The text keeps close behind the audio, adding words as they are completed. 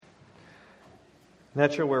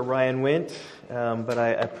Not sure where Ryan went, but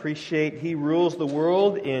I appreciate he rules the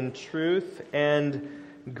world in truth and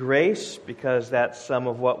grace, because that's some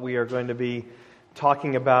of what we are going to be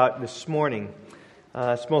talking about this morning.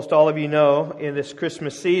 As most all of you know, in this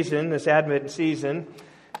Christmas season, this Advent season,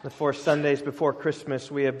 the 4 Sundays before Christmas,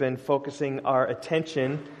 we have been focusing our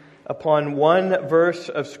attention upon one verse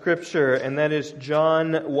of Scripture, and that is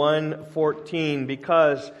John 1:14,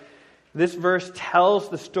 because this verse tells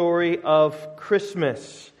the story of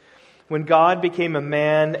Christmas, when God became a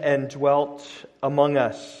man and dwelt among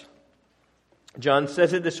us. John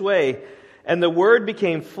says it this way, "And the Word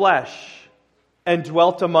became flesh and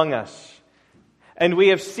dwelt among us. And we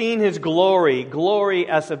have seen His glory, glory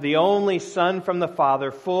as of the only Son from the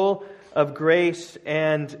Father, full of grace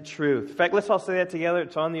and truth." In fact, let's all say that together.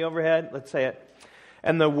 It's on the overhead. Let's say it.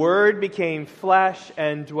 "And the Word became flesh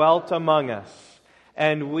and dwelt among us.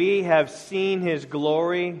 And we have seen His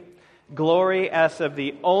glory, glory as of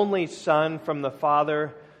the only Son from the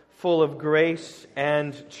Father, full of grace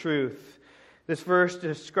and truth." This verse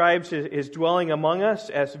describes His dwelling among us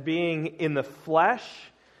as being in the flesh,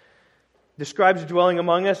 describes dwelling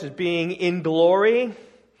among us as being in glory.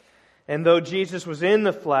 And though Jesus was in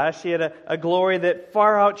the flesh, He had a glory that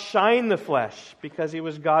far outshined the flesh, because He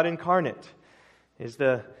was God incarnate. Is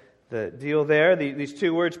the deal there. These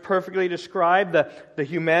two words perfectly describe the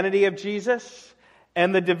humanity of Jesus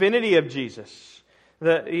and the divinity of Jesus.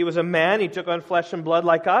 He was a man, He took on flesh and blood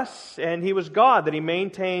like us, and He was God, that He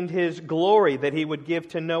maintained His glory that He would give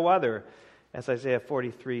to no other. As Isaiah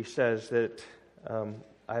 43 says that,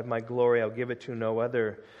 "I have my glory, I'll give it to no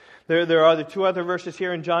other." There are the two other verses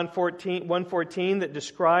here in John 1:14 that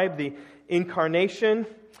describe the incarnation.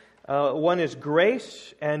 One is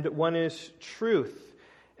grace and one is truth.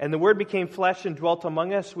 "And the Word became flesh and dwelt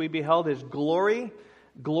among us. We beheld His glory,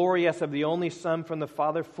 glory as of the only Son from the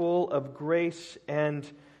Father, full of grace and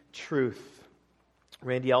truth."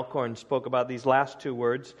 Randy Alcorn spoke about these last two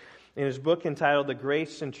words in his book entitled "The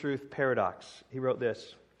Grace and Truth Paradox." He wrote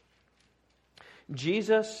this: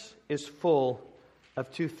 "Jesus is full of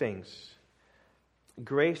two things,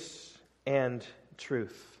 grace and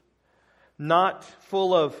truth. Not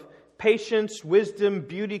full of patience, wisdom,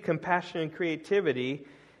 beauty, compassion, and creativity.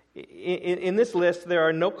 In this list, there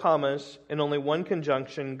are no commas and only one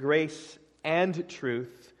conjunction, grace and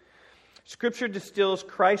truth. Scripture distills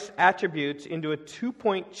Christ's attributes into a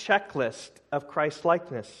 2-point checklist of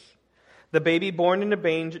Christ-likeness. The baby born in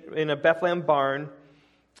a Bethlehem barn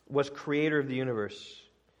was creator of the universe.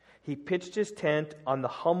 He pitched His tent on the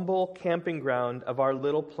humble camping ground of our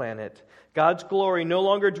little planet. God's glory no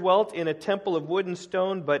longer dwelt in a temple of wood and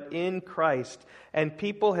stone, but in Christ. And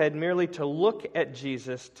people had merely to look at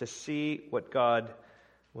Jesus to see what God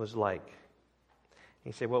was like."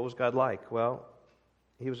 You say, what was God like? Well,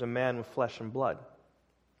 He was a man with flesh and blood.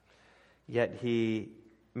 Yet He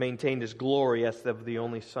maintained His glory as of the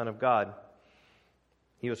only Son of God.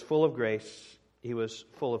 He was full of grace. He was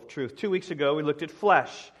full of truth. 2 weeks ago, we looked at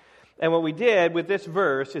flesh. And what we did with this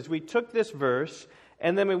verse is we took this verse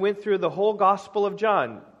and then we went through the whole Gospel of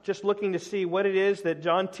John, just looking to see what it is that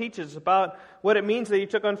John teaches about what it means that He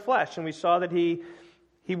took on flesh. And we saw that He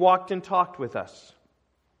walked and talked with us,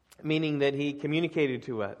 meaning that He communicated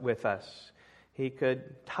with us. He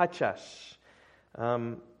could touch us.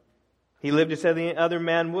 He lived as any other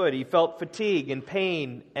man would. He felt fatigue and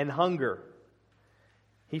pain and hunger.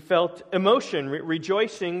 He felt emotion,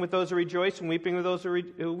 rejoicing with those who rejoice and weeping with those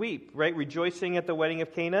who weep, right? Rejoicing at the wedding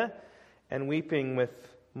of Cana and weeping with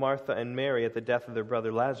Martha and Mary at the death of their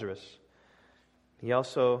brother Lazarus. He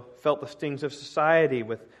also felt the stings of society,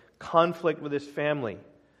 with conflict with his family,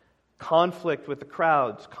 conflict with the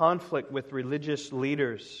crowds, conflict with religious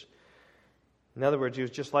leaders. In other words, He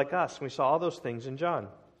was just like us. We saw all those things in John.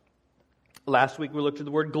 Last week we looked at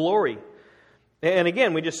the word glory. And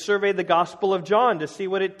again, we just surveyed the Gospel of John to see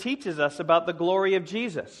what it teaches us about the glory of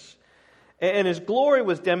Jesus. And His glory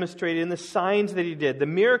was demonstrated in the signs that He did, the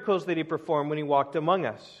miracles that He performed when He walked among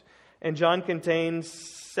us. And John contains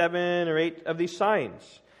 7 or 8 of these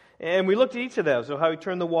signs. And we looked at each of those, so how He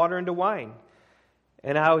turned the water into wine,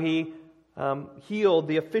 and how He healed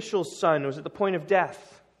the official's son who was at the point of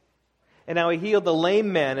death, and how He healed the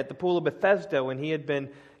lame man at the pool of Bethesda when he had been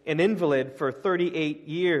an invalid for 38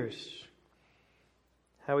 years.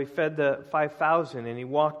 How He fed the 5,000 and He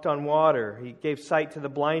walked on water. He gave sight to the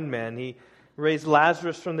blind man. He raised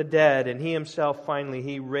Lazarus from the dead, and He Himself finally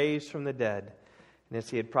He raised from the dead. And as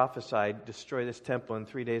He had prophesied, destroy this temple, in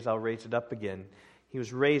 3 days I'll raise it up again. He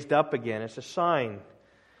was raised up again. It's a sign.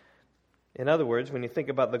 In other words, when you think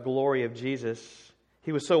about the glory of Jesus,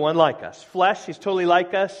 He was so unlike us. Flesh, He's totally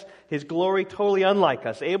like us. His glory, totally unlike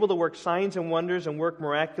us. Able to work signs and wonders and work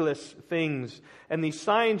miraculous things. And these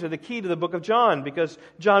signs are the key to the book of John, because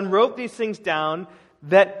John wrote these things down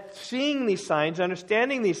that seeing these signs,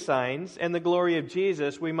 understanding these signs, and the glory of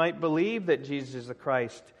Jesus, we might believe that Jesus is the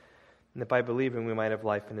Christ, and that by believing we might have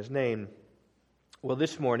life in His name. Well,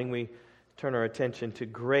 this morning we turn our attention to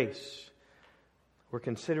grace. We're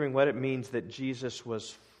considering what it means that Jesus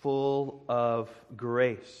was full of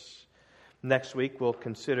grace. Next week we'll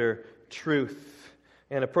consider truth.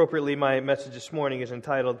 And appropriately, my message this morning is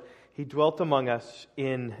entitled, He Dwelt Among Us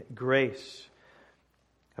in Grace.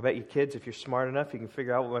 I bet you kids, if you're smart enough, you can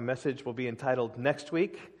figure out what my message will be entitled next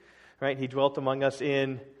week. Right? He dwelt among us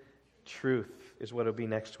in truth is what it'll be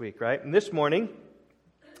next week, right? And this morning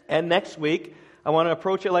and next week, I want to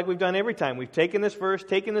approach it like we've done every time. We've taken this verse,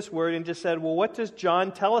 taken this word, and just said, well, what does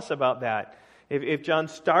John tell us about that? If John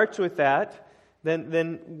starts with that,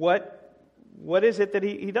 then what is it that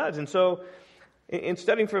he does? And so, in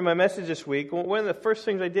studying for my message this week, one of the first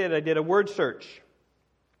things I did a word search.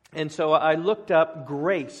 And so I looked up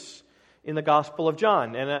grace in the Gospel of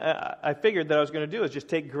John. And I figured that I was going to do is just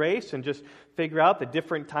take grace and just figure out the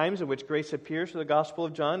different times in which grace appears in the Gospel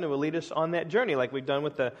of John, and will lead us on that journey like we've done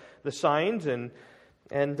with the signs. And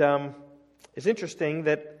it's interesting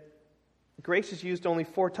that grace is used only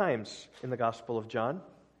 4 times in the Gospel of John.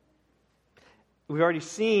 We've already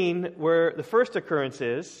seen where the first occurrence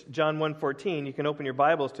is, John 1:14. You can open your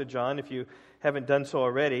Bibles to John if you haven't done so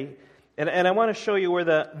already. And I want to show you where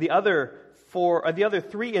the other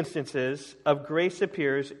 3 instances of grace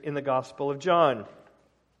appears in the Gospel of John.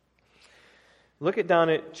 Look down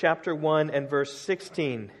at chapter 1 and verse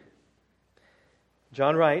 16.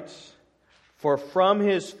 John writes, "For from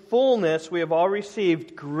His fullness we have all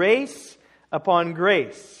received grace upon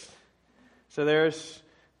grace." So there's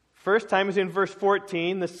first time is in verse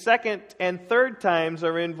 14, the second and third times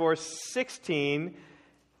are in verse 16,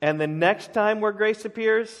 and the next time where grace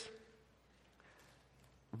appears,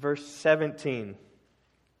 verse 17.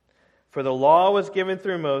 "For the law was given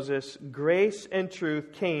through Moses, grace and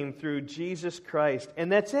truth came through Jesus Christ."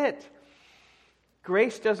 And that's it.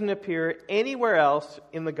 Grace doesn't appear anywhere else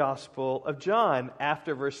in the Gospel of John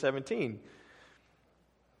after verse 17.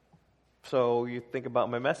 So you think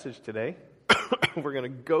about my message today. We're going to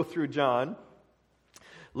go through John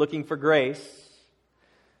looking for grace.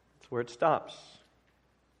 That's where it stops.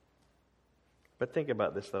 But think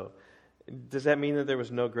about this, though. Does that mean that there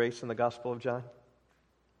was no grace in the Gospel of John?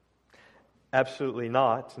 Absolutely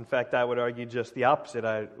not. In fact, I would argue just the opposite.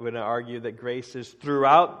 I would argue that grace is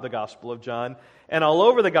throughout the Gospel of John and all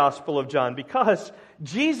over the Gospel of John, because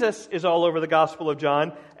Jesus is all over the Gospel of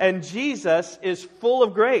John, and Jesus is full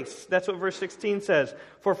of grace. That's what verse 16 says.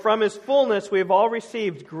 "For from His fullness we have all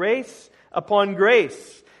received grace upon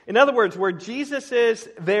grace." In other words, where Jesus is,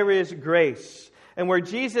 there is grace. And where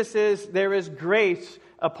Jesus is, there is grace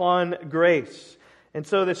upon grace. And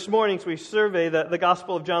so this morning, as we survey the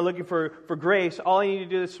Gospel of John looking for grace, all you need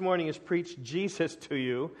to do this morning is preach Jesus to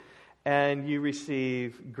you, and you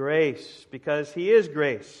receive grace, because He is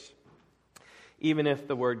grace, even if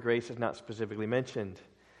the word grace is not specifically mentioned.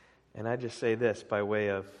 And I just say this by way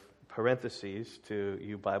of parentheses to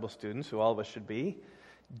you Bible students, who all of us should be: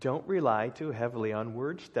 don't rely too heavily on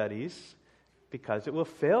word studies, because it will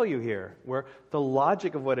fail you here, where the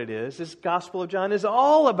logic of what it is, this Gospel of John is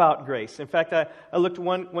all about grace. In fact, I looked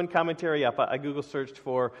one commentary up. I Google searched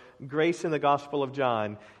for grace in the Gospel of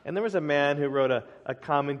John, and there was a man who wrote a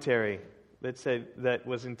commentary that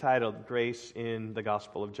was entitled "Grace in the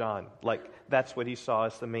Gospel of John." Like, that's what he saw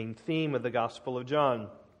as the main theme of the Gospel of John,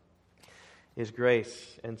 is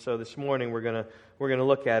grace. And so this morning we're gonna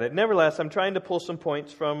look at it. Nevertheless, I'm trying to pull some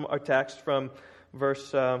points from our text, from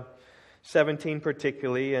verse 17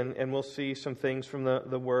 particularly, and we'll see some things from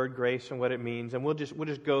the word grace and what it means. And we'll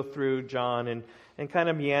just go through John and kind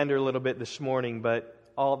of meander a little bit this morning, but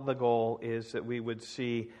all the goal is that we would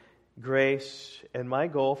see grace. And my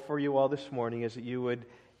goal for you all this morning is that you would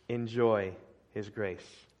enjoy His grace.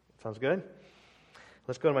 Sounds good?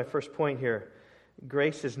 Let's go to my first point here.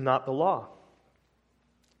 Grace is not the law.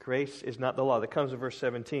 Grace is not the law. That comes in verse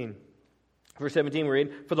 17. Verse 17 we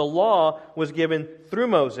read, "For the law was given through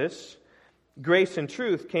Moses, grace and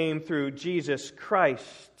truth came through Jesus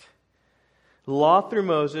Christ." Law through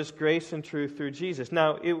Moses, grace and truth through Jesus.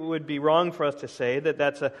 Now, it would be wrong for us to say that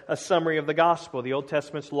that's a summary of the gospel. The Old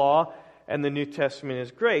Testament's law and the New Testament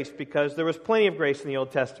is grace, because there was plenty of grace in the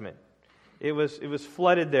Old Testament. It was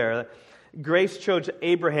flooded there. Grace chose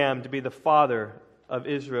Abraham to be the father of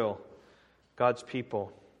Israel, God's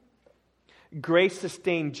people. Grace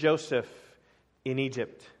sustained Joseph in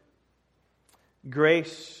Egypt.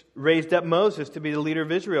 Grace raised up Moses to be the leader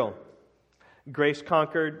of Israel. Grace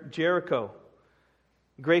conquered Jericho.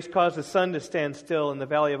 Grace caused the sun to stand still in the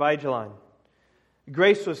valley of Ajalon.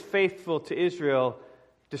 Grace was faithful to Israel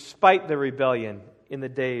despite the rebellion in the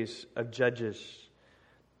days of Judges.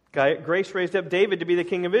 Grace raised up David to be the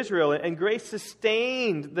king of Israel, and grace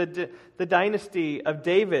sustained the dynasty of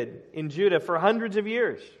David in Judah for hundreds of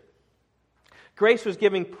years. Grace was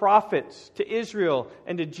giving prophets to Israel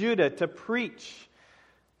and to Judah to preach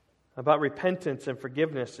about repentance and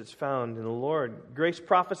forgiveness that's found in the Lord. Grace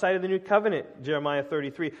prophesied of the new covenant, Jeremiah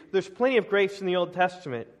 33. There's plenty of grace in the Old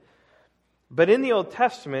Testament. But in the Old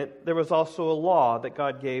Testament, there was also a law that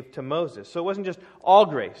God gave to Moses. So it wasn't just all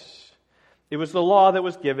grace. It was the law that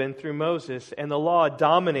was given through Moses, and the law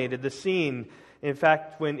dominated the scene. In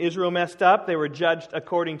fact, when Israel messed up, they were judged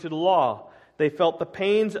according to the law. They felt the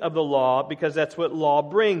pains of the law because that's what law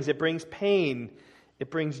brings. It brings pain.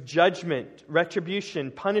 It brings judgment,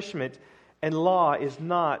 retribution, punishment, and law is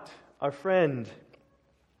not our friend.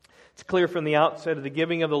 It's clear from the outset of the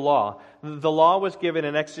giving of the law. The law was given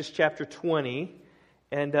in Exodus chapter 20,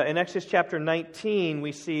 and in Exodus chapter 19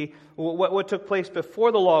 we see what took place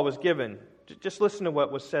before the law was given. Just listen to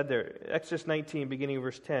what was said there. Exodus 19, beginning of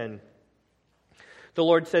verse 10. The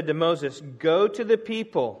Lord said to Moses, "Go to the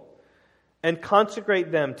people and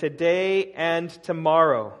consecrate them today and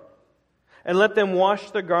tomorrow, and let them wash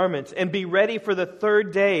their garments, and be ready for the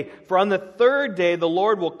third day. For on the third day the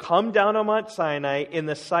Lord will come down on Mount Sinai in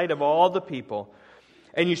the sight of all the people.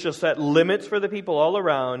 And you shall set limits for the people all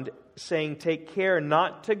around, saying, take care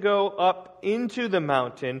not to go up into the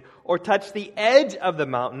mountain or touch the edge of the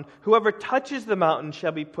mountain. Whoever touches the mountain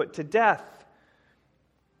shall be put to death."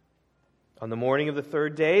 On the morning of the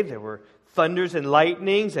third day there were thunders and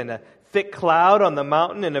lightnings and a thick cloud on the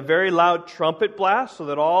mountain and a very loud trumpet blast, so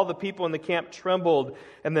that all the people in the camp trembled.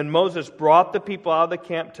 And then Moses brought the people out of the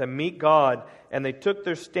camp to meet God, and they took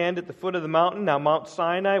their stand at the foot of the mountain. Now Mount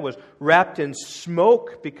Sinai was wrapped in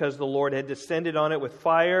smoke because the Lord had descended on it with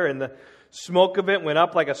fire, and the smoke of it went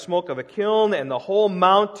up like a smoke of a kiln, and the whole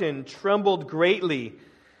mountain trembled greatly.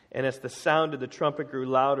 And as the sound of the trumpet grew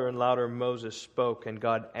louder and louder, Moses spoke, and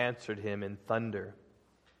God answered him in thunder.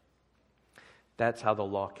 That's how the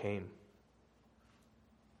law came.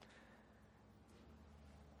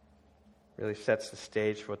 Really sets the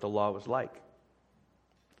stage for what the law was like.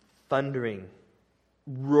 Thundering,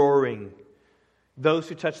 roaring. Those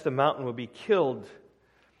who touch the mountain will be killed.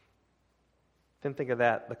 Then think of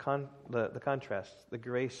that, the contrast, the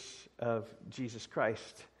grace of Jesus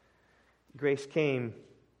Christ. Grace came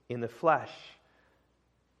in the flesh,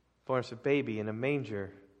 born as a baby in a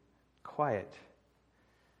manger, quiet.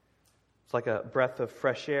 It's like a breath of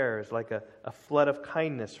fresh air. It's like a flood of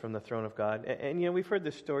kindness from the throne of God. And we've heard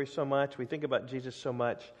this story so much. We think about Jesus so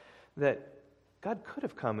much that God could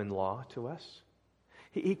have come in law to us.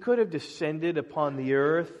 He could have descended upon the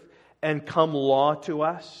earth and come law to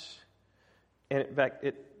us. And in fact,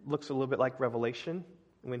 it looks a little bit like Revelation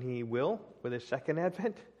when He will, with His second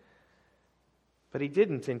advent. But He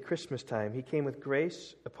didn't in Christmas time. He came with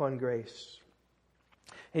grace upon grace.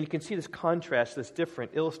 And you can see this contrast, this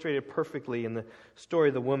difference, illustrated perfectly in the story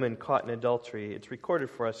of the woman caught in adultery. It's recorded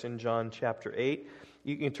for us in John chapter 8.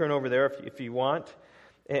 You can turn over there if you want.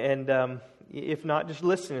 And if not, just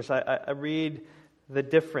listen as I read the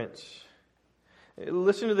difference.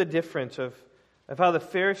 Listen to the difference of how the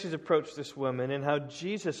Pharisees approached this woman and how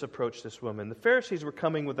Jesus approached this woman. The Pharisees were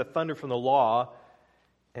coming with the thunder from the law,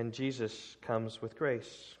 and Jesus comes with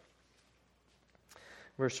grace.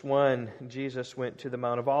 Verse 1, Jesus went to the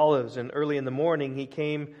Mount of Olives, and early in the morning He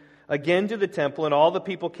came again to the temple, and all the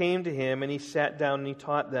people came to Him, and He sat down and He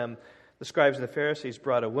taught them. The scribes and the Pharisees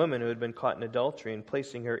brought a woman who had been caught in adultery, and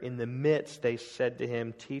placing her in the midst, they said to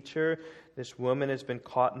Him, "Teacher, this woman has been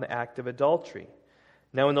caught in the act of adultery.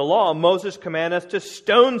 Now in the law, Moses commanded us to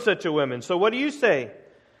stone such a woman. So what do you say?"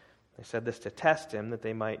 They said this to test Him, that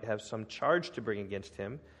they might have some charge to bring against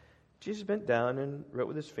Him. Jesus bent down and wrote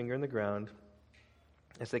with His finger in the ground.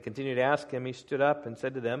 As they continued to ask Him, He stood up and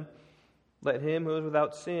said to them, "Let him who is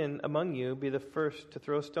without sin among you be the first to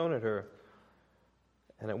throw a stone at her."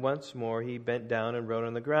 And at once more He bent down and wrote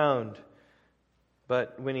on the ground.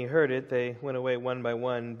 But when He heard it, they went away one by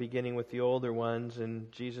one, beginning with the older ones,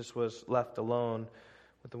 and Jesus was left alone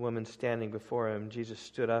with the woman standing before Him. Jesus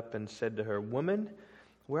stood up and said to her, "Woman,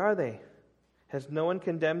 where are they? Has no one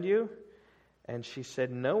condemned you?" And she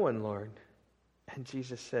said, "No one, Lord." And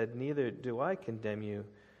Jesus said, "Neither do I condemn you.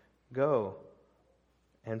 Go,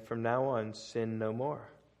 and from now on sin no more."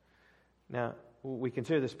 Now, we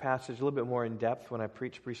consider this passage a little bit more in depth when I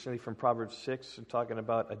preached recently from Proverbs 6 and talking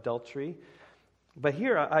about adultery. But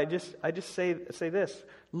here, I just say this.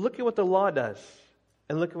 Look at what the law does,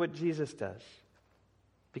 and look at what Jesus does.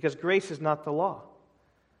 Because grace is not the law.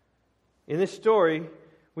 In this story,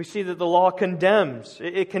 we see that the law condemns.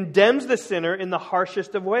 It condemns the sinner in the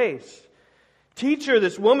harshest of ways. Teacher,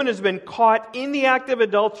 this woman has been caught in the act of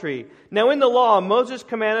adultery. Now in the law, Moses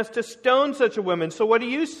commands us to stone such a woman. So what do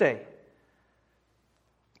you say?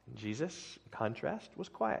 Jesus, in contrast, was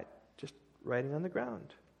quiet, just writing on the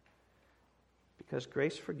ground. Because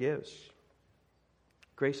grace forgives.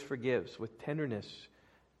 Grace forgives with tenderness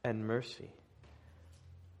and mercy.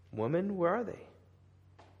 Woman, where are they?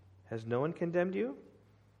 Has no one condemned you?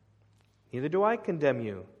 Neither do I condemn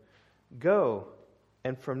you. Go,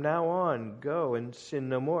 and from now on, go and sin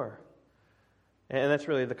no more. And that's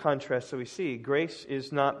really the contrast that we see. Grace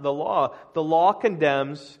is not the law. The law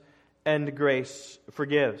condemns, and grace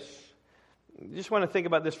forgives. Just want to think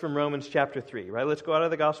about this from Romans chapter 3, right? Let's go out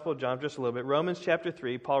of the Gospel of John just a little bit. Romans chapter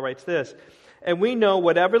 3, Paul writes this, "And we know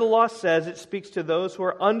whatever the law says, it speaks to those who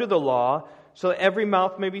are under the law, so that every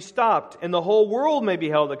mouth may be stopped, and the whole world may be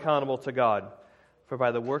held accountable to God. For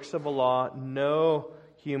by the works of the law, no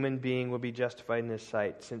human being will be justified in His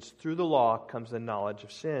sight, since through the law comes the knowledge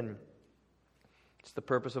of sin." It's the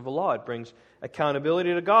purpose of the law. It brings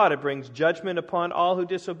accountability to God. It brings judgment upon all who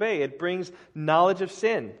disobey. It brings knowledge of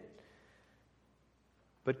sin.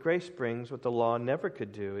 But grace brings what the law never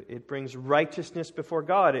could do. It brings righteousness before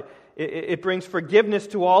God. It brings forgiveness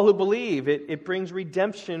to all who believe. It brings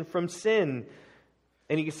redemption from sin.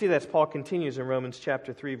 And you can see that as Paul continues in Romans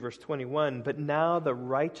chapter 3, verse 21. "But now the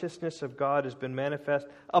righteousness of God has been manifest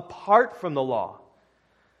apart from the law.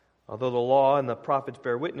 Although the law and the prophets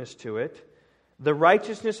bear witness to it, the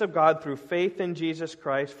righteousness of God through faith in Jesus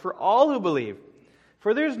Christ for all who believe.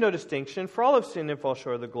 For there is no distinction, for all have sinned and fall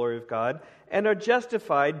short of the glory of God, and are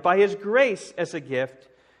justified by His grace as a gift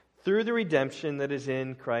through the redemption that is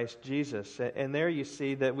in Christ Jesus." And there you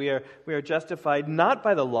see that we are justified not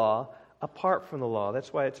by the law, apart from the law.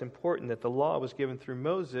 That's why it's important that the law was given through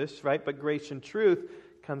Moses, right? But grace and truth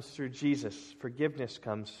comes through Jesus. Forgiveness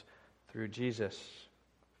comes through Jesus.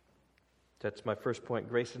 That's my first point.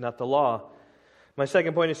 Grace is not the law. My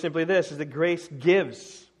second point is simply this, is that grace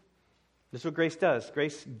gives. This is what grace does.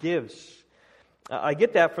 Grace gives. I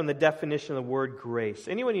get that from the definition of the word grace.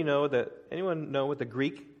 Anyone know what the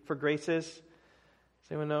Greek for grace is?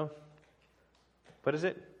 Does anyone know? What is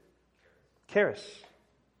it? Charis.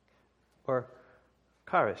 Or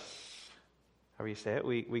charis. However you say it.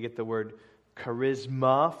 We get the word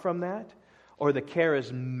charisma from that. Or the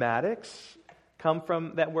charismatics come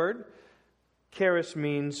from that word. Charis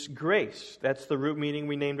means grace. That's the root meaning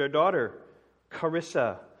we named our daughter,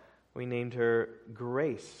 Carissa. We named her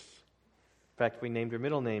Grace. In fact, we named her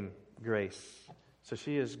middle name Grace. So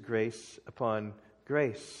she is grace upon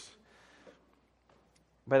grace.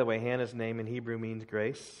 By the way, Hannah's name in Hebrew means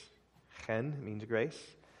grace. Chen means grace.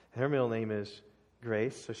 And her middle name is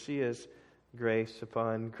Grace. So she is grace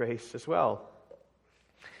upon grace as well.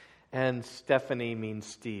 And Stephanie means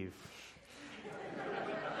Steve.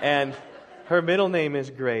 And her middle name is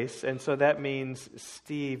Grace, and so that means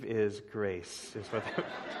Steve is grace. Is what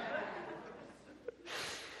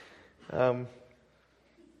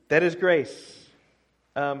that is grace.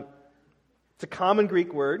 It's a common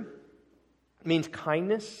Greek word. It means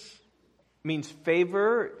kindness, means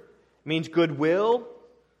favor, means goodwill.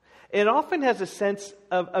 It often has a sense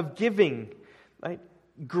of giving, right?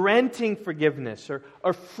 Granting forgiveness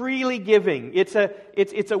or freely giving. It's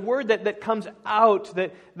a word that comes out,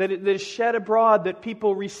 that is shed abroad, that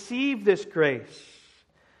people receive this grace.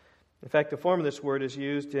 In fact, the form of this word is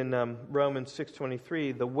used in Romans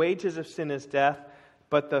 6:23. The wages of sin is death,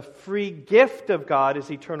 but the free gift of God is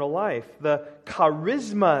eternal life. The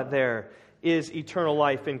charisma there is eternal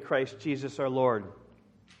life in Christ Jesus our Lord.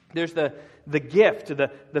 There's the gift,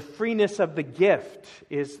 the freeness of the gift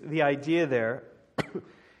is the idea there.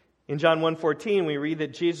 In John 1:14, we read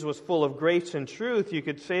that Jesus was full of grace and truth. You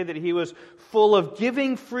could say that He was full of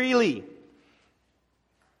giving freely,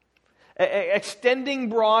 extending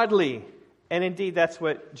broadly. And indeed, that's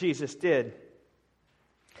what Jesus did.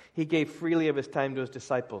 He gave freely of His time to His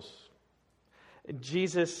disciples.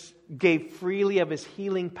 Jesus gave freely of His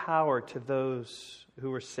healing power to those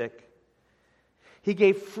who were sick. He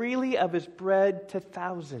gave freely of His bread to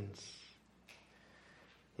thousands.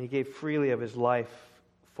 He gave freely of His life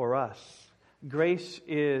for us. Grace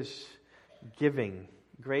is giving.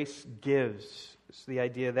 Grace gives. It's the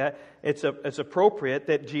idea that it's appropriate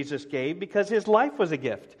that Jesus gave because His life was a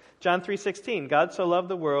gift. John 3:16, God so loved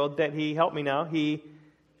the world that He, help me now, He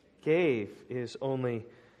gave His only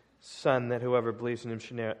Son, that whoever believes in him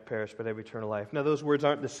should not perish but have eternal life. Now, those words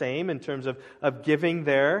aren't the same in terms of giving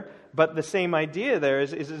there, but the same idea there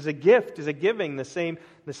is a gift, is a giving. The same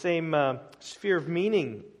sphere of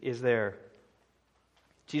meaning is there.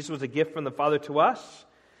 Jesus was a gift from the Father to us,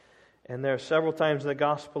 and there are several times in the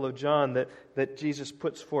Gospel of John that Jesus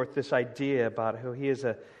puts forth this idea about how He's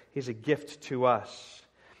a gift to us.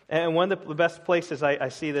 And one of the best places I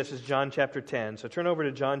see this is John chapter 10. So turn over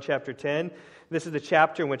to John chapter 10. This is the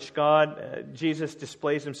chapter in which Jesus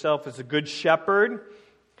displays himself as a good shepherd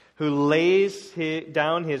who lays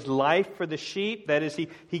down his life for the sheep. That is,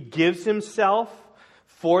 he gives himself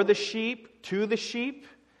for the sheep, to the sheep.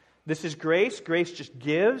 This is grace. Grace just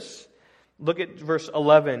gives. Look at verse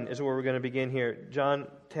 11 is where we're going to begin here. John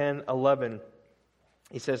 10:11.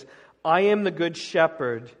 He says, I am the good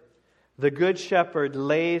shepherd. The good shepherd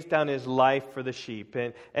lays down his life for the sheep.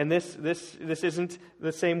 And this isn't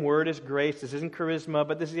the same word as grace. This isn't charisma,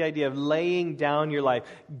 but this is the idea of laying down your life,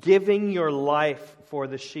 giving your life for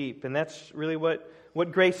the sheep. And that's really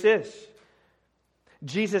what grace is.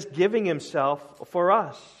 Jesus giving himself for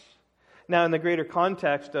us. Now, in the greater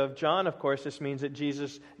context of John, of course, this means that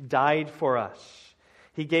Jesus died for us.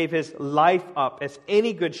 He gave his life up as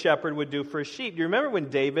any good shepherd would do for his sheep. Do you remember when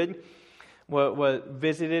David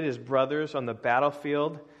visited his brothers on the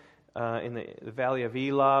battlefield in the valley of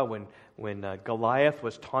Elah when Goliath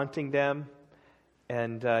was taunting them?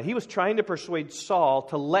 And he was trying to persuade Saul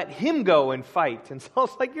to let him go and fight. And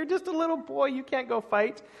Saul's like, you're just a little boy, you can't go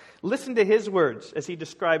fight. Listen to his words as he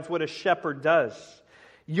describes what a shepherd does.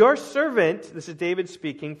 Your servant, this is David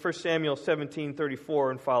speaking, 1 Samuel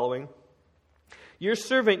 17:34 and following. Your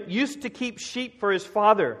servant used to keep sheep for his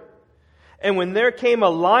father. And when there came a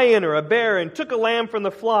lion or a bear and took a lamb from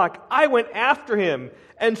the flock, I went after him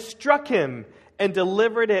and struck him and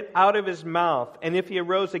delivered it out of his mouth. And if he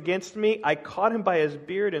arose against me, I caught him by his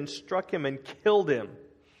beard and struck him and killed him.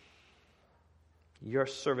 Your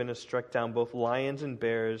servant has struck down both lions and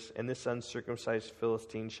bears, and this uncircumcised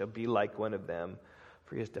Philistine shall be like one of them,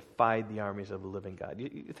 for he has defied the armies of the living God.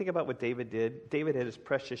 You think about what David did. David had his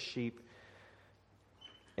precious sheep,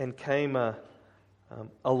 and came a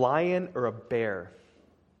lion or a bear,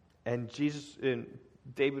 and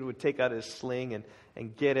David would take out his sling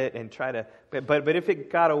and get it and try to, but if it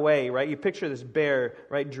got away, right? You picture this bear,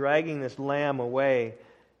 right, dragging this lamb away.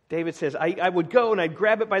 David says, I would go and I'd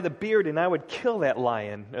grab it by the beard and I would kill that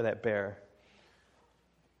lion or that bear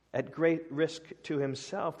at great risk to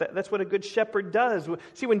himself. That's what a good shepherd does.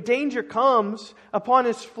 See, when danger comes upon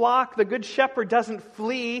his flock, the good shepherd doesn't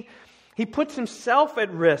flee. He puts himself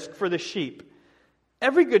at risk for the sheep.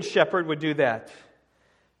 Every good shepherd would do that.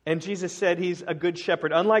 And Jesus said he's a good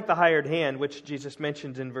shepherd, unlike the hired hand, which Jesus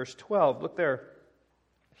mentions in verse 12. Look there.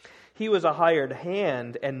 He was a hired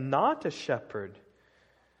hand and not a shepherd,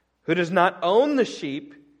 who does not own the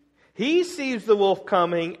sheep. He sees the wolf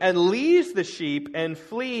coming and leaves the sheep and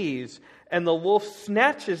flees, and the wolf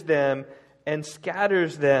snatches them and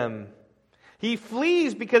scatters them. He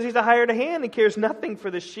flees because he's a hired hand and cares nothing for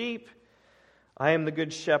the sheep. I am the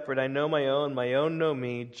good shepherd. I know my own know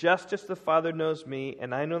me, just as the Father knows me,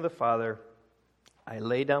 and I know the Father. I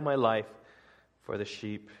lay down my life for the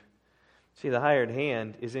sheep. See, the hired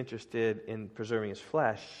hand is interested in preserving his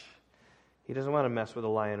flesh. He doesn't want to mess with a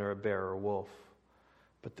lion or a bear or a wolf.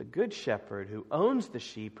 But the good shepherd who owns the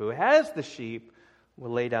sheep, who has the sheep,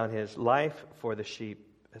 will lay down his life for the sheep.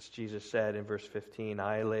 As Jesus said in verse 15,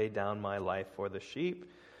 I lay down my life for the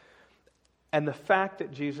sheep. And the fact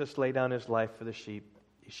that Jesus laid down his life for the sheep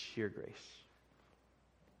is sheer grace.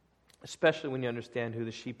 Especially when you understand who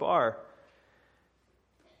the sheep are.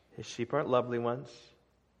 His sheep aren't lovely ones.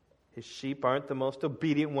 His sheep aren't the most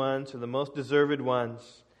obedient ones or the most deserved ones.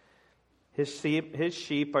 His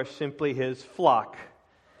sheep are simply his flock.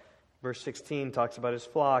 Verse 16 talks about his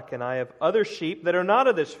flock. And I have other sheep that are not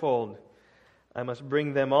of this fold. I must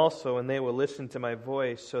bring them also, and they will listen to my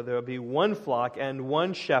voice. So there will be one flock and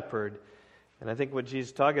one shepherd. And I think what Jesus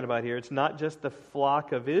is talking about here, it's not just the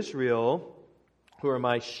flock of Israel who are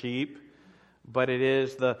my sheep, but it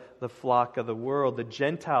is the flock of the world. The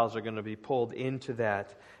Gentiles are going to be pulled into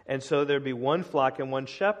that. And so there'll be one flock and one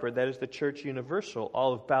shepherd. That is the church universal.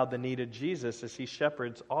 All have bowed the knee to Jesus as he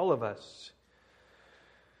shepherds all of us.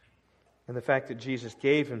 And the fact that Jesus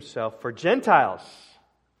gave himself for Gentiles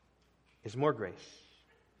is more grace.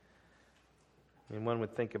 I mean, one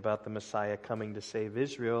would think about the Messiah coming to save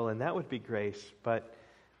Israel, and that would be grace, but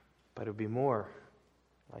it would be more.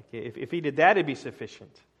 Like if he did that, it'd be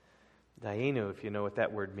sufficient. Dainu, if you know what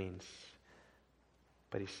that word means.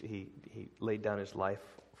 But he laid down his life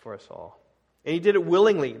for us all. And he did it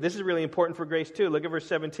willingly. This is really important for grace too. Look at verse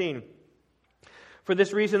 17. For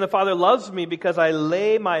this reason the Father loves me, because I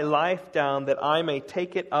lay my life down that I may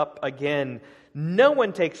take it up again. No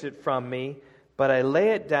one takes it from me, but I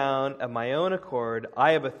lay it down of my own accord.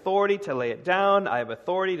 I have authority to lay it down. I have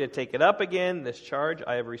authority to take it up again. This charge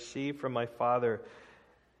I have received from my Father.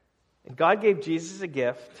 And God gave Jesus a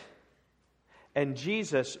gift, and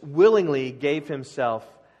Jesus willingly gave himself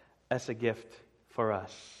as a gift for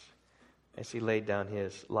us as he laid down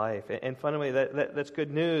his life. And fundamentally, that's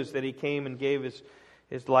good news, that he came and gave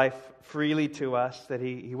his life freely to us, that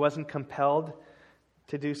he wasn't compelled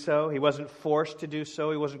to do so. He wasn't forced to do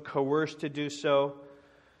so. He wasn't coerced to do so.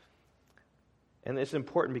 And it's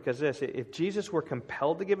important because if Jesus were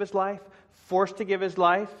compelled to give his life, forced to give his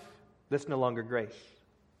life, that's no longer grace.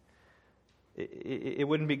 It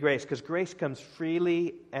wouldn't be grace, because grace comes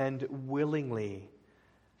freely and willingly.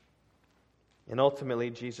 And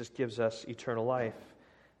ultimately, Jesus gives us eternal life.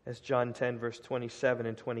 As John 10, verse 27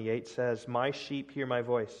 and 28 says, "My sheep hear my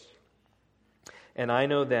voice, and I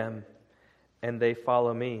know them, and they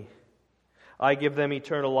follow me. I give them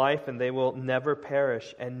eternal life, and they will never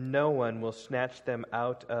perish, and no one will snatch them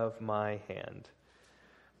out of my hand."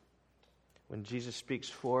 When Jesus speaks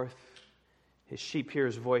forth, his sheep hear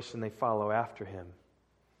his voice, and they follow after him.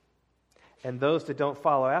 And those that don't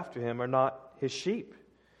follow after him are not his sheep.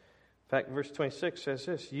 In fact, verse 26 says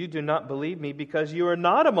this, "You do not believe me because you are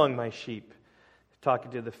not among my sheep."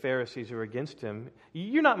 Talking to the Pharisees who are against him.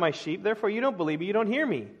 "You're not my sheep, therefore you don't believe me, you don't hear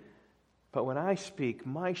me. But when I speak,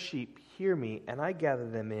 my sheep hear me, and I gather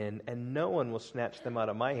them in, and no one will snatch them out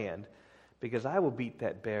of my hand, because I will beat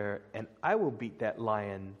that bear, and I will beat that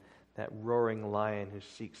lion, that roaring lion who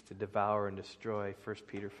seeks to devour and destroy." 1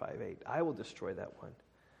 Peter 5:8. I will destroy that one.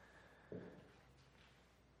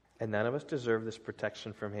 And none of us deserve this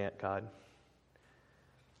protection from God.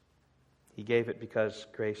 He gave it because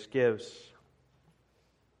grace gives.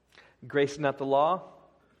 Grace is not the law.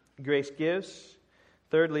 Grace gives.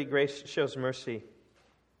 Thirdly, grace shows mercy.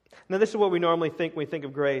 Now, this is what we normally think when we think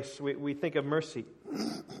of grace. We think of mercy.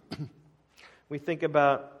 We think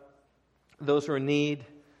about those who are in need,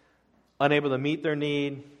 unable to meet their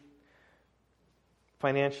need,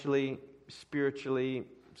 financially, spiritually,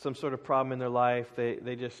 some sort of problem in their life.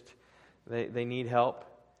 They need help.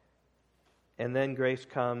 And then grace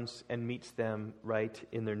comes and meets them right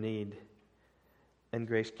in their need. And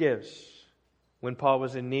grace gives. When Paul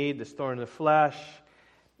was in need, this thorn in the flesh,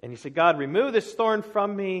 and he said, "God, remove this thorn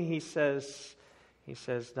from me." He says,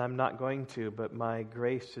 "I'm not going to, but my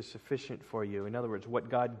grace is sufficient for you." In other words, what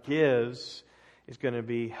God gives is going to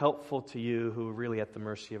be helpful to you who are really at the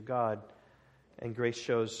mercy of God. And grace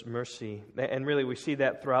shows mercy. And really, we see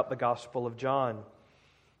that throughout the Gospel of John,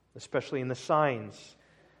 especially in the signs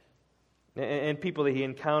and people that he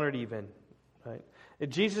encountered even. Right?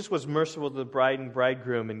 Jesus was merciful to the bride and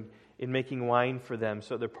bridegroom in making wine for them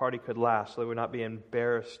so their party could last, so they would not be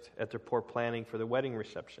embarrassed at their poor planning for the wedding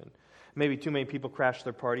reception. Maybe too many people crashed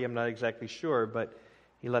their party, I'm not exactly sure, but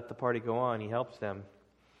he let the party go on. He helped them.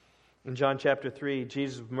 In John chapter 3,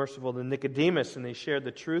 Jesus was merciful to Nicodemus, and they shared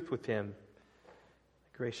the truth with him.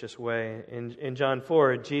 Gracious way. In John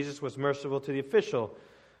 4, Jesus was merciful to the official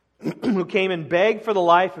who came and begged for the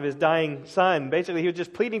life of his dying son. Basically, he was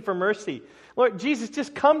just pleading for mercy. "Lord Jesus,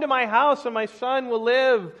 just come to my house and my son will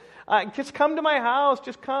live. Just come to my house,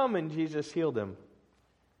 just come." And Jesus healed him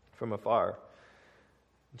from afar.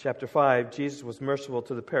 In chapter 5, Jesus was merciful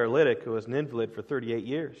to the paralytic who was an invalid for 38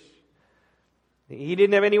 years. He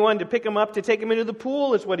didn't have anyone to pick him up to take him into the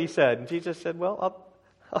pool, is what he said. And Jesus said, "Well,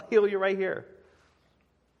 I'll heal you right here."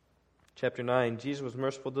 Chapter 9, Jesus was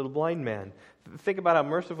merciful to the blind man. Think about how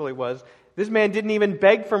merciful he was. This man didn't even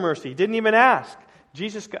beg for mercy, didn't even ask.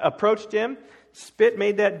 Jesus approached him, spit,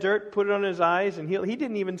 made that dirt, put it on his eyes, and healed. He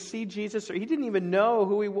didn't even see Jesus, or he didn't even know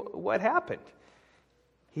what happened.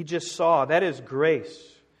 He just saw. That is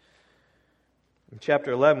grace. In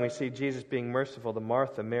chapter 11, we see Jesus being merciful to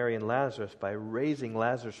Martha, Mary, and Lazarus by raising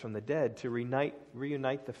Lazarus from the dead to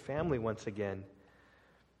reunite the family once again.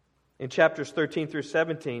 In chapters 13 through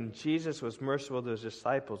 17, Jesus was merciful to his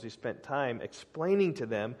disciples. He spent time explaining to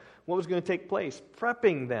them what was going to take place,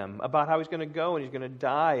 prepping them about how he's going to go and he's going to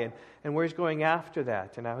die and where he's going after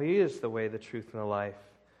that, and how he is the way, the truth, and the life.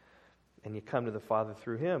 And you come to the Father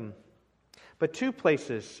through him. But two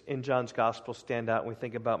places in John's Gospel stand out when we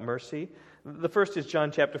think about mercy. The first is John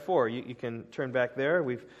chapter 4. You can turn back there.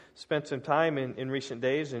 We've spent some time in recent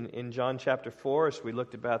days in John chapter 4 as we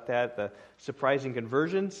looked about that, the surprising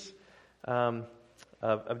conversions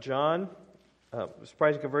of John,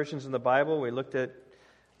 surprising conversions in the Bible. We looked at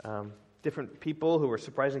different people who were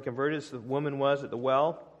surprisingly converted. The woman was at the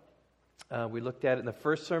well. We looked at it in the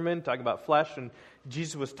first sermon, talking about flesh, and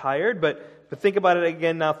Jesus was tired. But think about it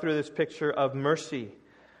again now through this picture of mercy.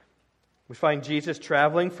 We find Jesus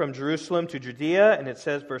traveling from Jerusalem to Judea, and it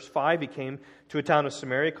says, verse 5, he came to a town of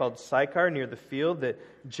Samaria called Sychar, near the field that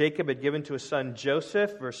Jacob had given to his son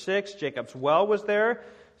Joseph. Verse 6, Jacob's well was there.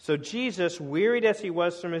 So Jesus, wearied as he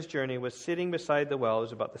was from his journey, was sitting beside the well. It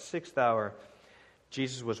was about the 6th hour.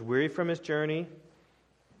 Jesus was weary from his journey.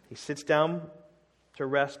 He sits down to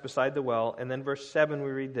rest beside the well. And then verse 7,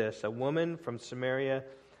 we read this. A woman from Samaria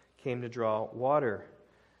came to draw water.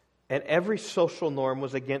 And every social norm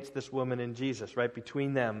was against this woman and Jesus, right,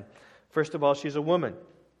 between them. First of all, she's a woman.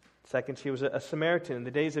 Second, she was a Samaritan. In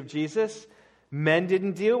the days of Jesus, men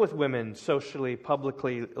didn't deal with women socially,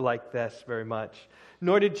 publicly like this very much.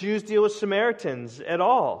 Nor did Jews deal with Samaritans at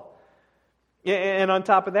all. And on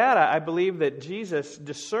top of that, I believe that Jesus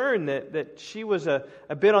discerned that she was a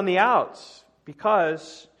bit on the outs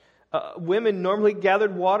because women normally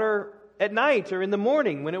gathered water at night or in the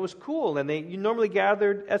morning when it was cool, and you normally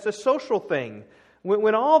gathered as a social thing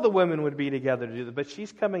when all the women would be together to do that. But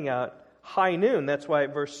she's coming out high noon. That's why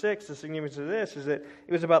at verse 6, the significance of this is that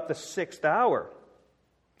it was about the 6th hour.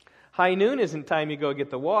 High noon isn't time you go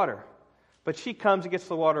get the water. But she comes and gets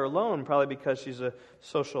the water alone, probably because she's a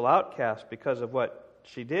social outcast because of what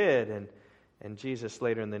she did. And Jesus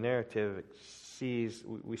later in the narrative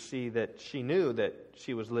we see that she knew that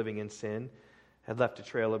she was living in sin, had left a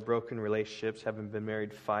trail of broken relationships, having been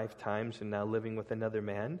married 5 times and now living with another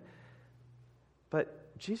man.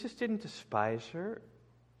 But Jesus didn't despise her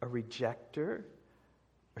or reject her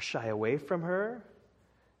or shy away from her.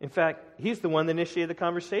 In fact, he's the one that initiated the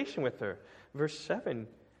conversation with her. Verse 7,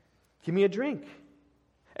 give me a drink.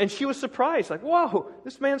 And she was surprised, like, whoa,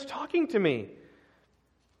 this man's talking to me.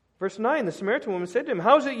 Verse 9, the Samaritan woman said to him,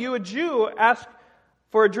 how is it you, a Jew, ask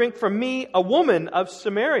for a drink from me, a woman of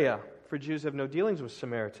Samaria? For Jews have no dealings with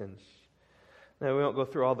Samaritans. Now, we won't go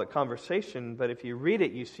through all the conversation, but if you read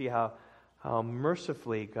it, you see how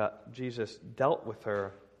mercifully Jesus dealt with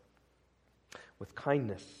her with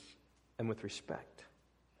kindness and with respect.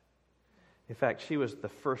 In fact, she was the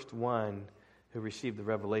first one who received the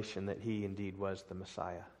revelation that he indeed was the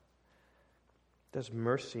Messiah. There's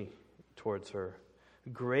mercy towards her,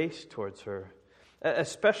 grace towards her,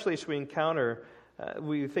 especially as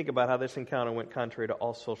we think about how this encounter went contrary to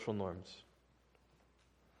all social norms.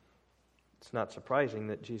 It's not surprising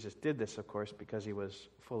that Jesus did this, of course, because he was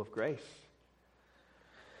full of grace.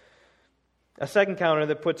 A second encounter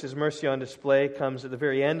that puts his mercy on display comes at the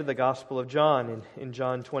very end of the Gospel of John, in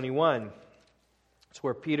John 21. It's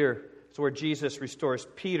where Jesus restores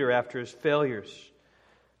Peter after his failures.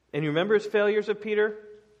 And you remember his failures of Peter?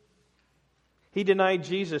 He denied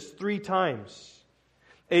Jesus 3 times.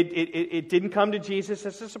 It didn't come to Jesus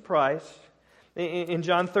as a surprise. In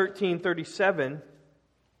John 13:37,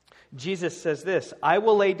 Jesus says this, I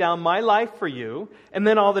will lay down my life for you. And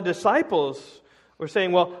then all the disciples were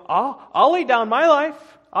saying, well, I'll lay down my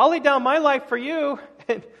life. I'll lay down my life for you.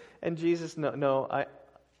 And Jesus, no,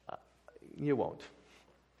 you won't.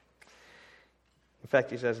 In fact,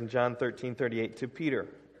 he says in John 13:38 to Peter,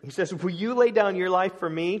 he says, will you lay down your life for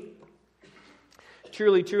me?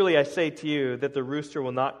 Truly, truly, I say to you that the rooster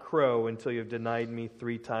will not crow until you have denied me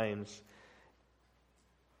 3 times.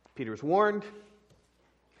 Peter was warned.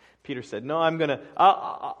 Peter said, no,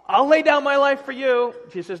 I'll lay down my life for you.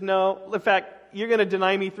 Jesus says, no, in fact, you're going to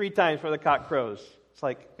deny me 3 times before the cock crows. It's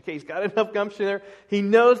like, okay, he's got enough gumption there. He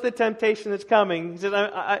knows the temptation that's coming. He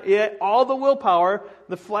says, all the willpower,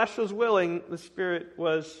 the flesh was willing, the spirit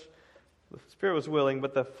was willing,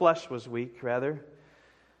 but the flesh was weak, rather.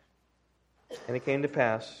 And it came to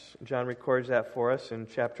pass, John records that for us in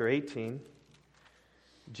chapter 18.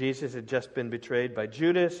 Jesus had just been betrayed by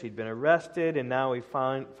Judas. He'd been arrested, and now we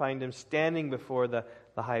find him standing before the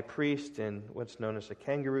high priest in what's known as a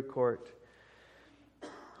kangaroo court.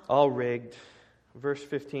 All rigged. Verse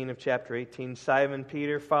 15 of chapter 18, Simon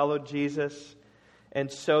Peter followed Jesus,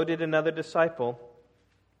 and so did another disciple.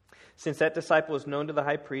 Since that disciple was known to the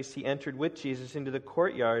high priest, he entered with Jesus into the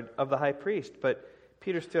courtyard of the high priest. But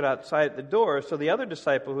Peter stood outside at the door, so the other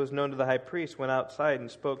disciple who was known to the high priest went outside and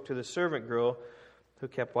spoke to the servant girl who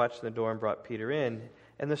kept watching the door and brought Peter in.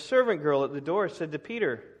 And the servant girl at the door said to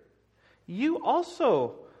Peter, you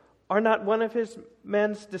also are not one of his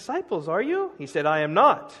men's disciples, are you? He said, I am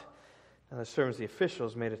not. And the servants, the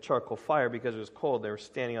officials, made a charcoal fire because it was cold. They were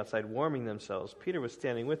standing outside warming themselves. Peter was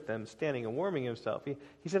standing with them, standing and warming himself.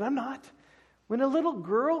 He said, I'm not. When a little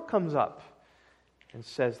girl comes up and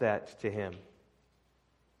says that to him,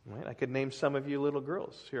 right? I could name some of you little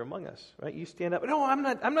girls here among us, right? You stand up. No, I'm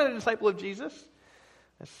not a disciple of Jesus.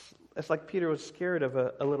 That's It's like Peter was scared of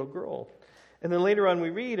a little girl. And then later on we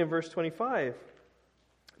read in verse 25,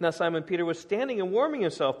 now Simon Peter was standing and warming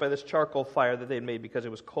himself by this charcoal fire that they had made because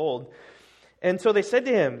it was cold. And so they said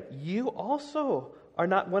to him, you also are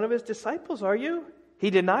not one of his disciples, are you? He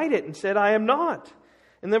denied it and said, I am not.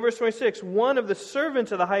 And then verse 26, one of the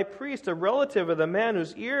servants of the high priest, a relative of the man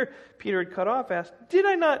whose ear Peter had cut off, asked, did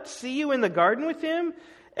I not see you in the garden with him?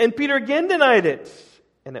 And Peter again denied it.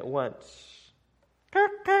 And at once,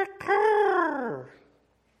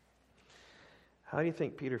 how do you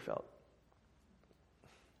think Peter felt?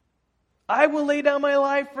 I will lay down my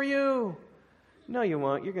life for you. No, you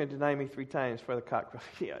won't. You're going to deny me 3 times for the cock crow.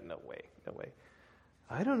 Yeah, no way.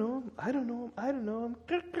 I don't know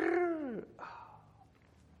him.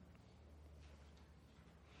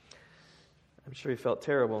 I'm sure he felt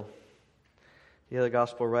terrible. The other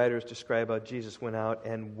gospel writers describe how Jesus went out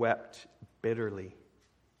and wept bitterly.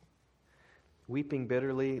 Weeping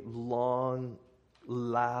bitterly, long,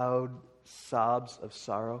 loud sobs of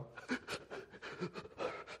sorrow.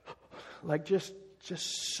 Like just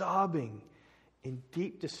sobbing in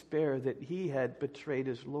deep despair that he had betrayed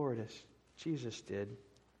his Lord as Jesus did.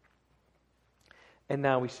 And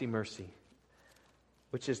now we see mercy,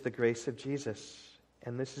 which is the grace of Jesus.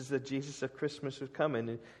 And this is the Jesus of Christmas who's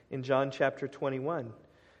coming. In John chapter 21,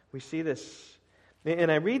 we see this.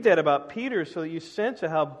 And I read that about Peter so that you sense of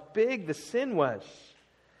how big the sin was.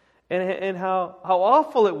 And how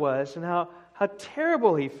awful it was and how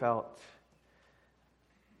terrible he felt.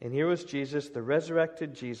 And here was Jesus, the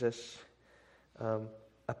resurrected Jesus,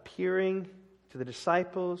 appearing to the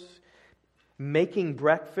disciples, making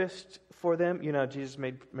breakfast for them. You know, Jesus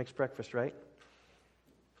makes breakfast, right?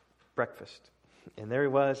 Breakfast. And there he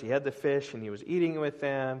was. He had the fish, and he was eating it with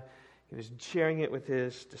them. He was sharing it with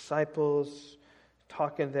his disciples,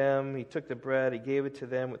 talking to them. He took the bread. He gave it to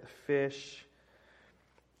them with the fish.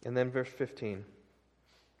 And then verse 15.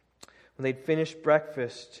 When they'd finished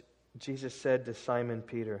breakfast, Jesus said to Simon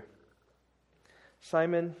Peter,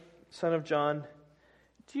 Simon, son of John,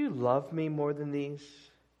 do you love me more than these?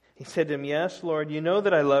 He said to him, yes, Lord, you know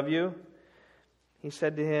that I love you. He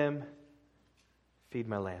said to him, feed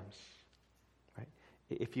my lambs. Right?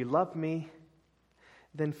 If you love me,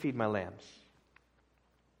 then feed my lambs.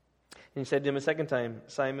 And he said to him a second time,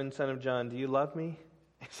 Simon, son of John, do you love me?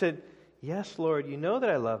 He said, yes, Lord, you know that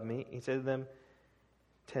I love me. He said to them,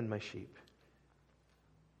 tend my sheep.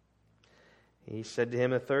 He said to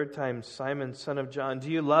him a third time, Simon, son of John,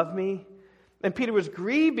 do you love me? And Peter was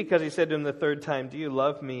grieved because he said to him the third time, do you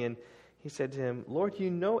love me? And he said to him, Lord,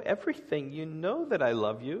 you know everything. You know that I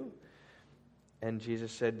love you. And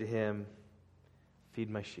Jesus said to him,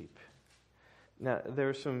 feed my sheep. Now, there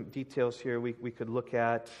are some details here we could look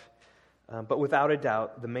at. But without a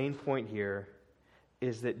doubt, the main point here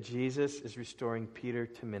is that Jesus is restoring Peter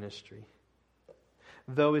to ministry.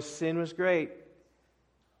 Though his sin was great,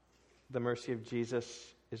 the mercy of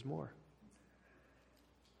Jesus is more.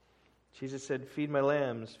 Jesus said, feed my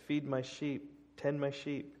lambs, feed my sheep, tend my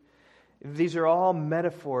sheep. These are all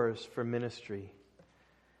metaphors for ministry.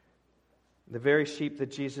 The very sheep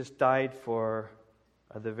that Jesus died for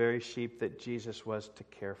are the very sheep that Jesus was to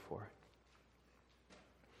care for.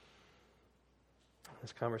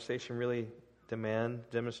 This conversation really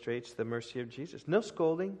demonstrates the mercy of Jesus. No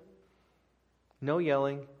scolding, no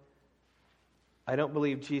yelling. I don't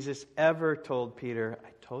believe Jesus ever told Peter, I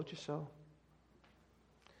told you so.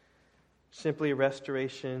 Simply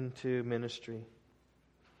restoration to ministry.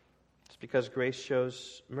 It's because grace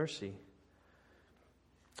shows mercy.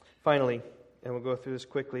 Finally, and we'll go through this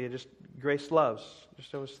quickly, grace loves.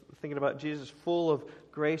 I was thinking about Jesus, full of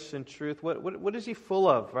grace and truth. What is he full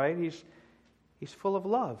of, right? He's full of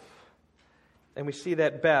love. And we see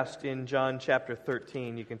that best in John chapter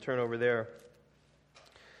 13. You can turn over there.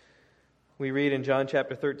 We read in John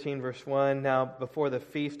chapter 13, verse 1, now before the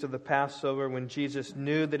feast of the Passover, when Jesus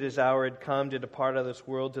knew that his hour had come to depart out of this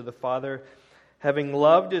world to the Father, having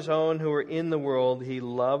loved his own who were in the world, he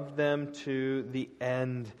loved them to the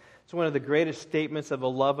end. It's one of the greatest statements of the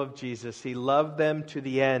love of Jesus. He loved them to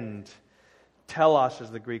the end. Telos is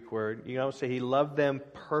the Greek word. You know, say he loved them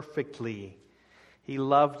perfectly. He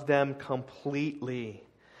loved them completely.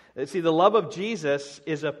 See, the love of Jesus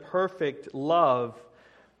is a perfect love.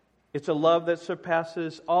 It's a love that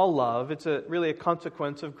surpasses all love. It's really a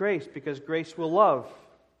consequence of grace, because grace will love.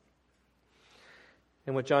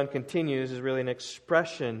 And what John continues is really an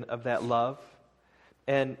expression of that love.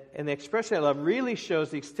 And the expression of love really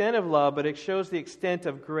shows the extent of love, but it shows the extent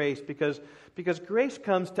of grace, because grace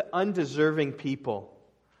comes to undeserving people.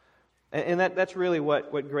 And that's really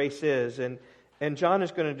what grace is. And John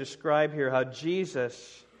is going to describe here how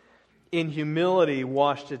Jesus, in humility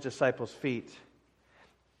washed his disciples' feet.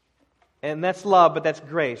 And that's love, but that's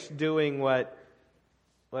grace, doing what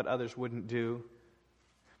others wouldn't do.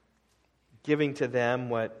 Giving to them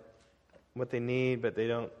what they need, but they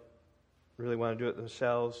don't really want to do it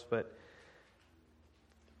themselves.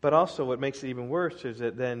 But also what makes it even worse is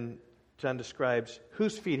that then John describes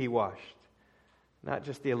whose feet he washed. Not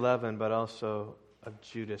just the 11, but also of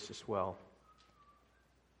Judas as well.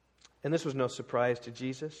 And this was no surprise to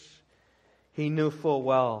Jesus. He knew full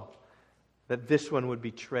well that this one would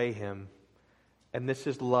betray him. And this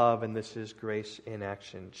is love and this is grace in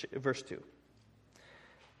action. Verse 2.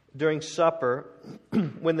 During supper,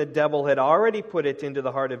 when the devil had already put it into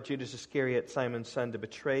the heart of Judas Iscariot, Simon's son, to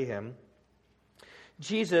betray him,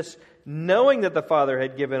 Jesus, knowing that the Father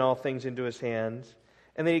had given all things into his hands,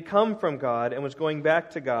 and that he'd come from God and was going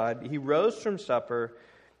back to God, he rose from supper,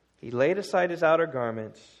 he laid aside his outer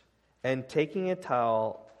garments, and taking a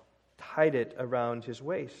towel, tied it around his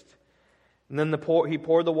waist. And then he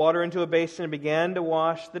poured the water into a basin and began to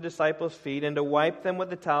wash the disciples' feet and to wipe them with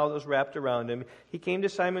the towel that was wrapped around him. He came to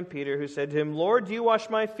Simon Peter, who said to him, "Lord, do you wash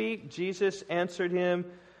my feet?" Jesus answered him,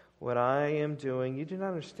 "What I am doing you do not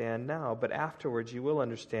understand now, but afterwards you will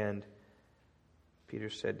understand." Peter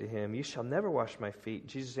said to him, "You shall never wash my feet."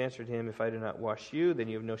 Jesus answered him, "If I do not wash you, then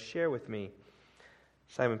you have no share with me."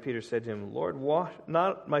 Simon Peter said to him, "Lord, wash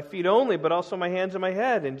not my feet only, but also my hands and my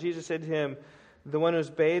head." And Jesus said to him, "The one who is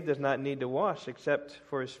bathed does not need to wash except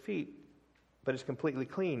for his feet, but is completely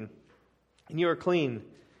clean. And you are clean."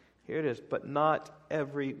 Here it is, "but not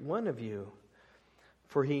every one of you."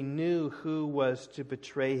 For he knew who was to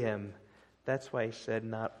betray him. That's why he said,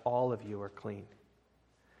 "Not all of you are clean."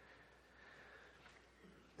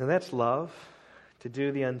 Now that's love, to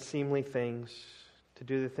do the unseemly things, to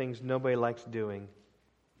do the things nobody likes doing.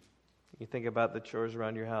 You think about the chores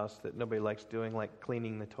around your house that nobody likes doing, like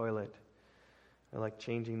cleaning the toilet, or like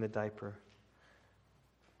changing the diaper.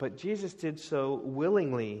 But Jesus did so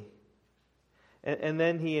willingly. And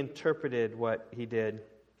then he interpreted what he did.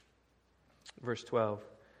 Verse 12.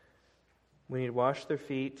 When he had washed their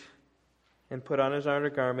feet and put on his outer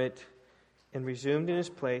garment and resumed in his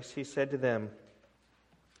place, he said to them,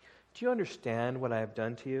 "Do you understand what I have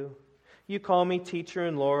done to you? You call me teacher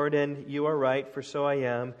and Lord, and you are right, for so I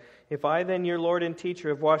am. If I then, your Lord and teacher,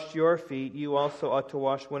 have washed your feet, you also ought to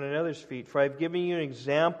wash one another's feet. For I have given you an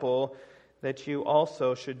example that you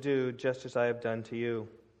also should do just as I have done to you.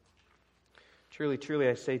 Truly, truly,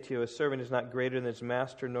 I say to you, a servant is not greater than his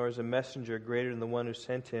master, nor is a messenger greater than the one who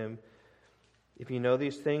sent him. If you know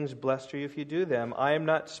these things, blessed are you if you do them. I am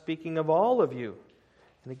not speaking of all of you."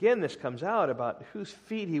 And again, this comes out about whose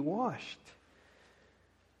feet he washed.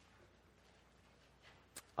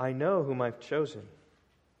 "I know whom I've chosen,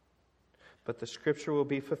 but the scripture will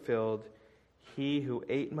be fulfilled. He who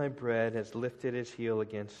ate my bread has lifted his heel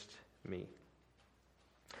against me.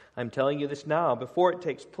 I'm telling you this now, before it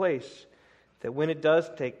takes place, that when it does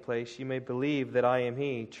take place, you may believe that I am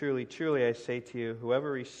he. Truly, truly, I say to you,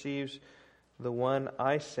 whoever receives the one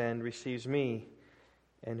I send receives me,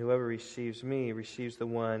 and whoever receives me receives the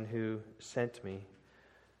one who sent me."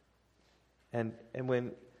 And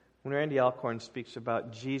when Randy Alcorn speaks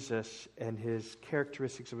about Jesus and his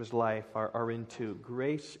characteristics of his life are into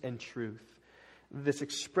grace and truth, this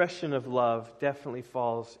expression of love definitely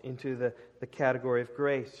falls into the category of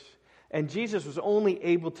grace. And Jesus was only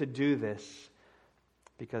able to do this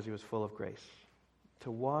because he was full of grace,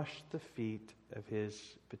 to wash the feet of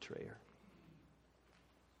his betrayer.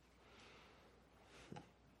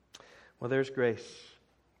 Well, there's grace.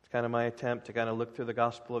 It's kind of my attempt to kind of look through the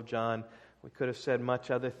Gospel of John. We could have said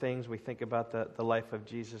much other things. We think about the life of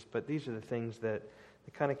Jesus, but these are the things that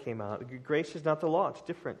kind of came out. Grace is not the law. It's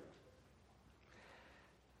different.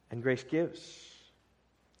 And grace gives.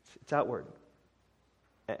 It's outward.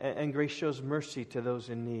 And grace shows mercy to those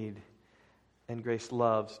in need. And grace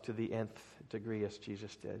loves to the nth degree, as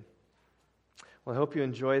Jesus did. Well, I hope you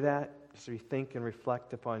enjoy that as we think and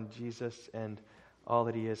reflect upon Jesus and all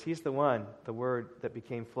that he is. He's the one, the Word that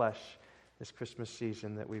became flesh this Christmas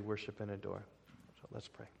season that we worship and adore. So let's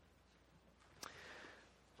pray.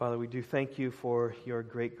 Father, we do thank you for your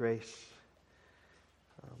great grace,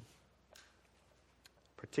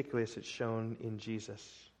 particularly as it's shown in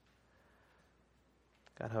Jesus.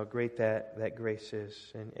 God, how great that grace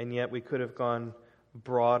is. And yet we could have gone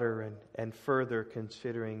broader and further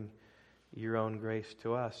considering your own grace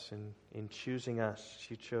to us. And in choosing us,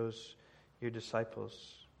 you chose your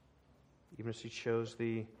disciples, even as you chose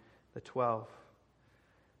the 12.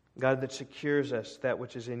 God, that secures us, that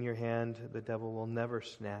which is in your hand, the devil will never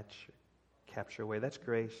snatch, capture away. That's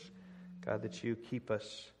grace, God, that you keep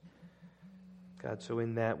us. God, so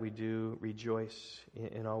in that we do rejoice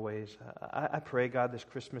in all ways. I pray, God, this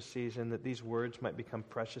Christmas season that these words might become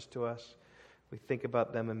precious to us. We think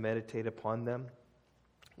about them and meditate upon them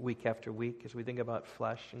week after week as we think about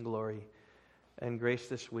flesh and glory and grace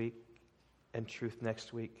this week and truth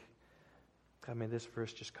next week. God, may this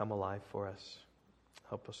verse just come alive for us.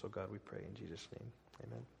 Help us, oh God, we pray in Jesus' name.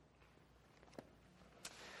 Amen.